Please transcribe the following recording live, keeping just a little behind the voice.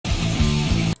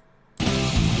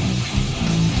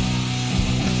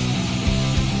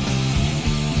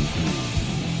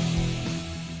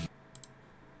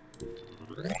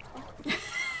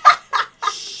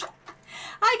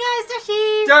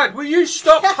Dad, will you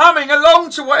stop humming along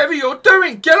to whatever you're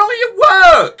doing? Get on with your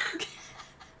work.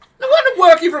 No wonder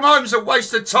working from home's a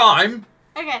waste of time.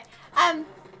 Okay.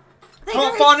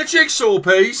 Can't find a jigsaw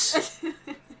piece.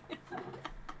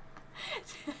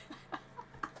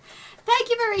 Thank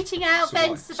you for reaching out,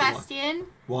 Ben Sebastian.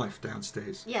 Wife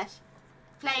downstairs. Yes.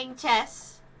 Playing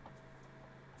chess.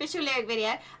 Official lyric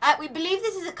video. We believe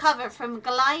this is a cover from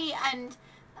𝐤𝐸 and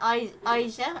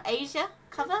𝐤𝐻𝐸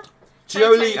cover.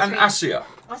 𝐤𝐸 and 𝐴SSIA.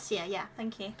 𝐴SSIA, yeah,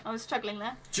 thank you. I was struggling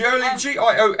there. 𝐤𝐸,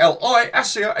 G-I-O-L-I,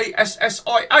 𝐴SSIA,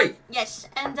 A-S-S-I-A. Yes,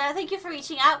 and thank you for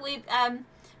reaching out. We're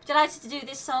delighted to do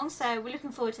this song, so we're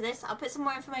looking forward to this. I'll put some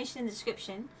more information in the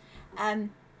description.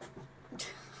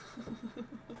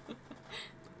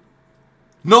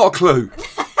 Not a clue.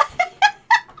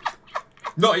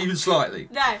 Not even slightly.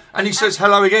 No. And he says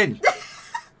hello again.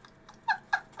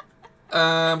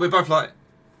 We're both like,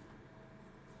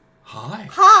 hi.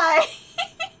 Hi.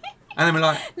 And then we're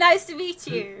like, nice to meet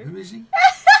you. Who is he?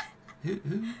 Who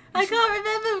I can't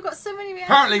remember. We've got so many reactions.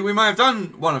 Apparently we may have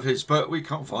done one of his, but we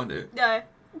can't find it. No.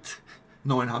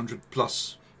 900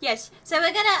 plus. Yes. So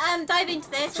we're going to dive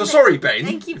into this. So sorry, Ben.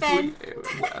 Thank you, Ben.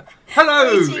 Hello,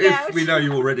 if we know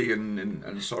you already,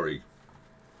 and sorry.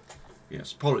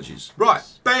 Yes, apologies. Right,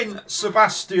 Ben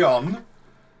Sebastian.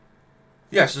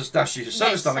 Yes, as Dashy has said,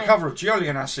 has done a cover of 𝐤𝐸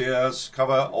and 𝐴SSIA's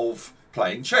cover of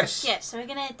Playing Chess. Yes, so we're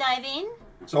going to dive in.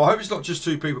 So I hope it's not just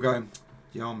two people going,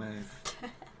 yeah, man.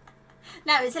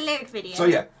 No, it's a lyric video. So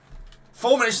yeah,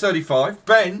 4 minutes 35.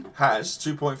 Ben has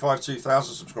 2.52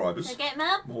 thousand subscribers. So get him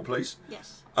up. More, please.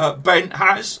 Yes. Ben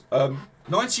has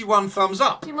 91 thumbs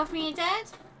up. 2 more from you, Dad.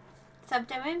 Sub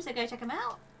to him, so go check him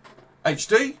out.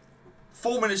 HD,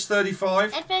 4 minutes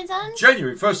 35. Headphones on.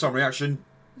 Genuine first time reaction,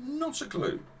 not a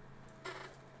clue.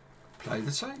 Play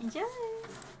the tape. Enjoy.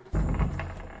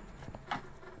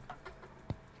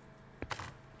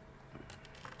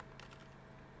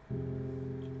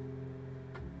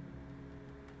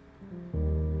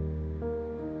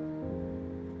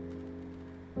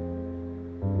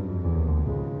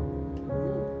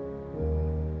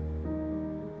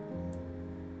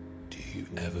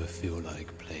 Ever feel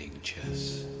like playing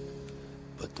chess,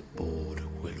 but the board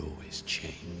will always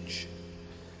change?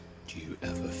 Do you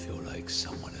ever feel like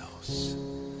someone else,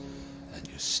 and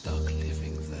you're stuck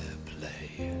living their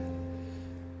play?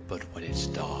 But when it's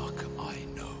dark, I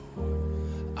know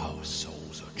our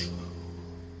souls are true.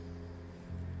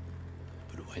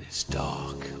 But when it's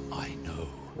dark, I know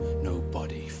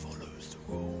nobody follows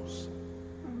the rules.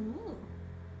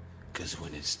 'Cause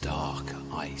when it's dark,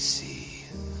 I see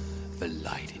the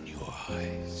light in your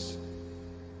eyes.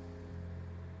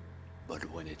 But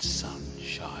when it's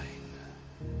sunshine,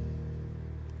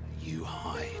 you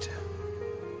hide.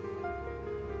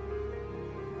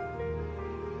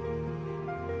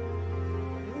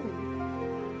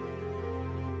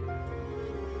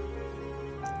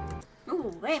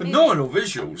 Ooh, wait a minute. Phenomenal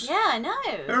visuals. Yeah, I know.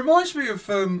 It reminds me of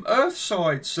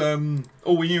Earthside's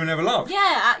All We Knew and Never Loved.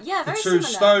 Yeah, yeah, very the similar. two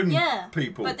stone yeah.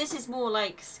 people. But this is more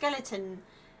like skeleton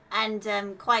and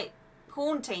quite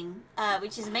haunting,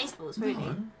 which is amazeballs,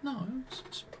 really. No,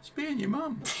 it's being your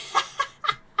mum.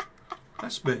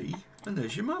 That's me, and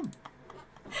there's your mum.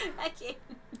 Thank you.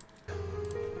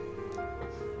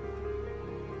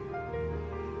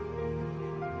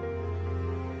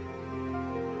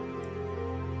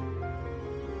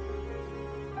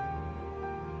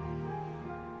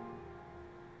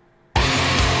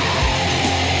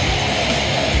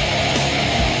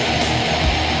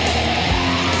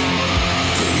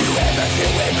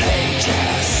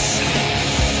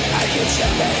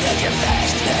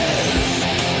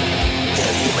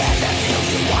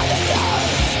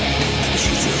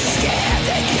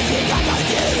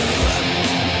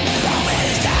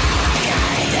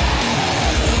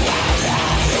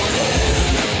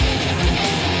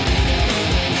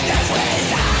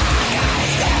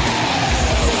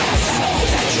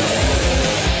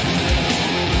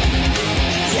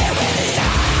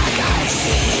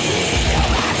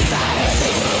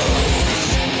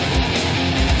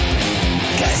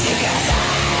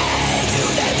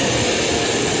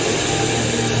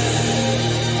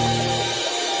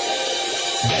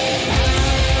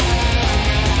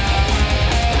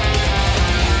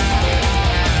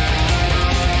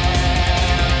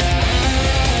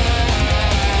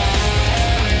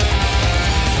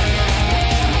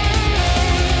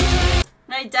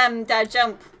 Dad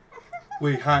jump.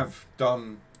 We have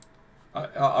done.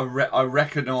 I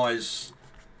recognise.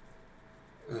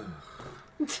 I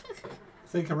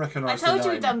think I recognise. I told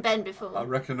you we've done Ben before. I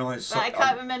recognise. But I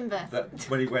can't remember. That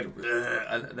when he went,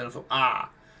 and then I thought, ah.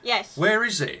 Yes. Where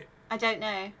is it? I don't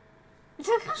know.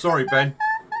 Sorry, Ben.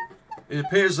 It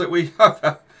appears that we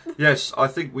have. Yes, I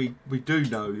think we do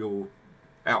know your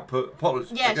output.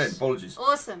 Apologies. Yes. Again, apologies.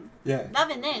 Awesome. Yeah.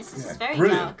 Loving this. This is very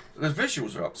brilliant. dark. The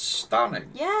visuals are up.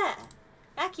 Stunning. Yeah.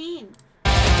 Back in.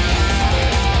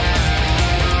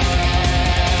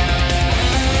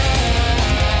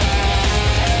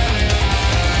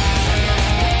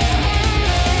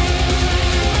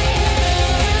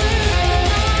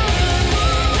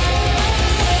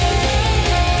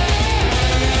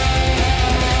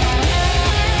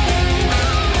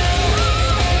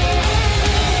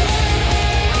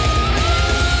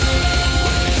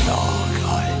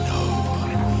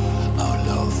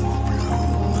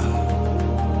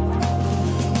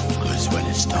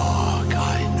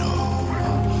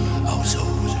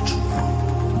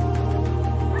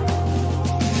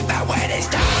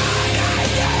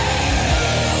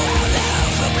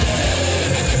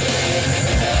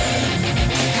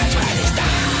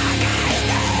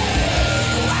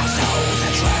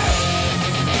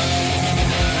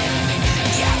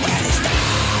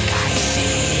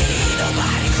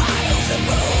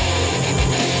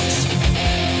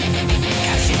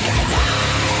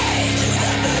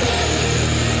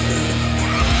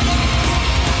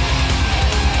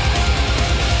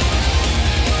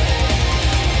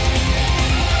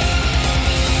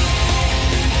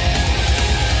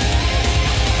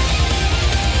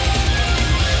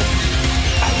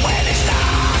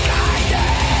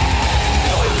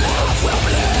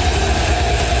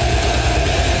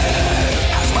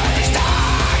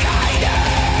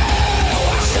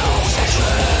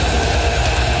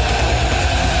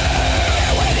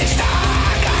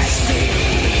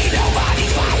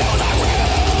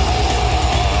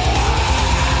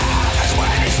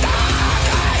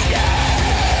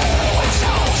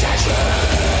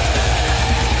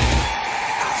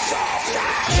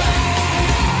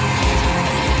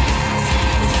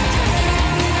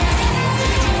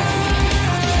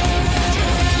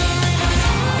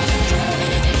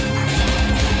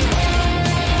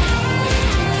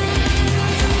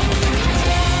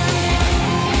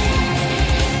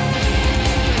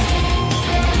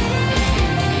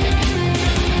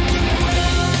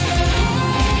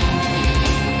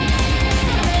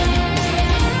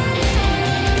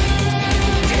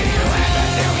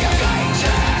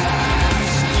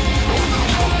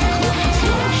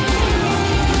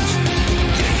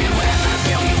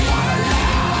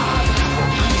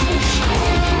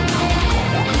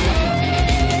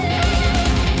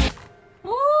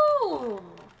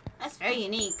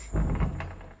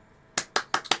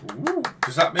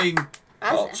 Does that mean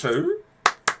part 2?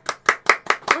 Oh,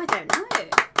 I don't know.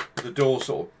 The door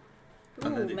sort of,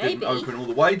 and then it didn't open all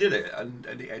the way, did it? And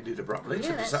it ended abruptly. Yeah,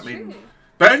 so does that mean, true.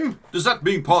 Ben? Does that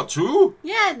mean part 2?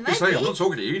 Yeah, maybe. You say I'm not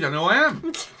talking to you. You don't know who I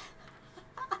am.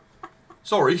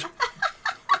 Sorry.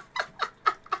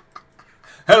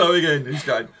 Hello again. Who's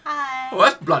going? Hi. Oh,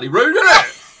 that's bloody rude, isn't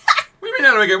it? What do you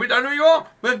mean hello again? We don't know who you are.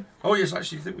 Ben? Oh yes,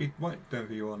 actually, I think we might know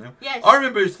who you are now. Yes. I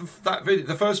remember that video,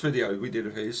 the first video we did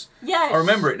of his. Yes. I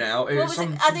remember it now. What was it?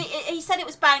 I think he said it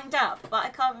was banged up, but I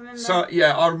can't remember. So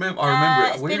yeah, I remember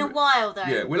it. It's been a while though.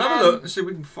 Yeah, we'll have a look and see if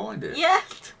we can find it. Yeah.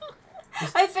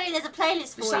 Hopefully there's a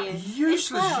playlist for you. It's that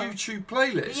useless YouTube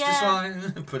playlist. Yeah.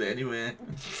 Just like, put it anywhere.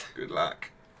 Good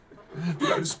luck. If you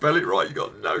don't spell it right, you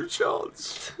got no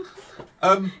chance.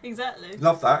 Exactly.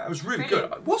 Love that. It was really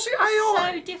Brilliant. good. Was it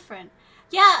AI? So different.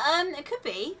 Yeah, it could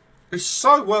be. It's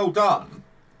so well done.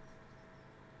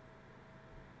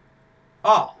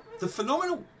 Ah, the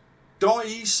phenomenal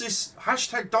 #Diecis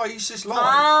live.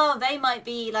 Oh, they might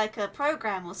be like a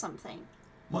program or something.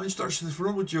 My instruction is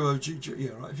phenomenal duo.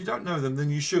 Yeah, right. If you don't know them, then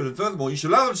you should. And furthermore, you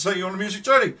should allow them to take you on a music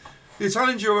journey. The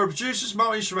Italian duo are producers,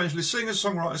 multi-instrumentalists, singers,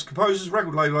 songwriters, composers,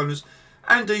 record label owners,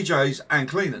 and DJs and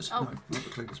cleaners. Oh. No, not the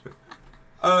cleaners bit.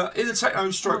 In the techno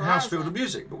house field of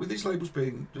music, but with these labels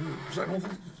being in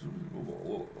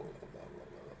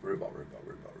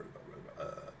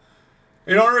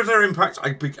honour of their impact,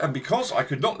 and because I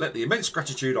could not let the immense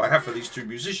gratitude I have for these two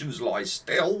musicians lie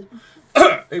still,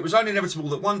 it was only inevitable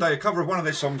that one day a cover of one of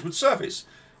their songs would surface.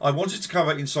 I wanted to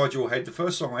cover Inside Your Head, the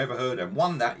first song I ever heard, and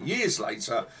one that, years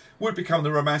later, would become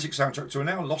the romantic soundtrack to a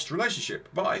now lost relationship.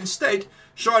 But I instead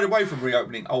shied away from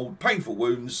reopening old, painful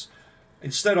wounds.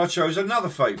 Instead, I chose another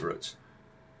favourite,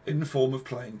 in the form of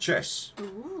playing chess.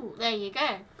 Ooh, there you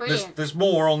go. Brilliant. There's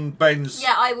more on Ben's...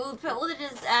 Yeah, I will put all the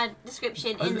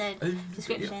description in the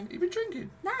description. You been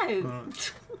drinking? No.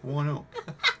 Why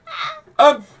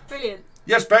not? Brilliant.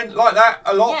 Yes, Ben, like that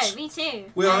a lot. Yeah, me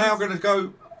too. We are now going to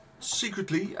go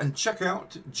secretly and check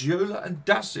out Giola and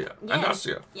Dassia. Yes. And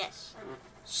Dassia. Yes.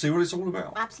 See what it's all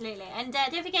about. Absolutely. And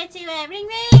don't forget to ring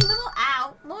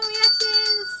for more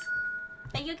reactions.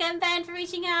 Thank You're getting banned for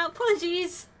reaching out.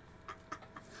 Apologies.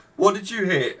 What did you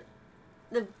hit?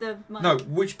 My, No,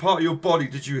 which part of your body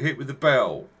did you hit with the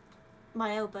bell?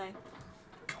 my elbow.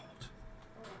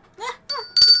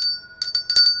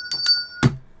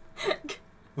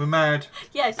 We're mad.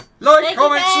 Yes. Like, Thank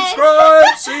comment, you,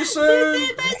 subscribe. See you soon. See you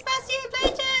soon. Bye.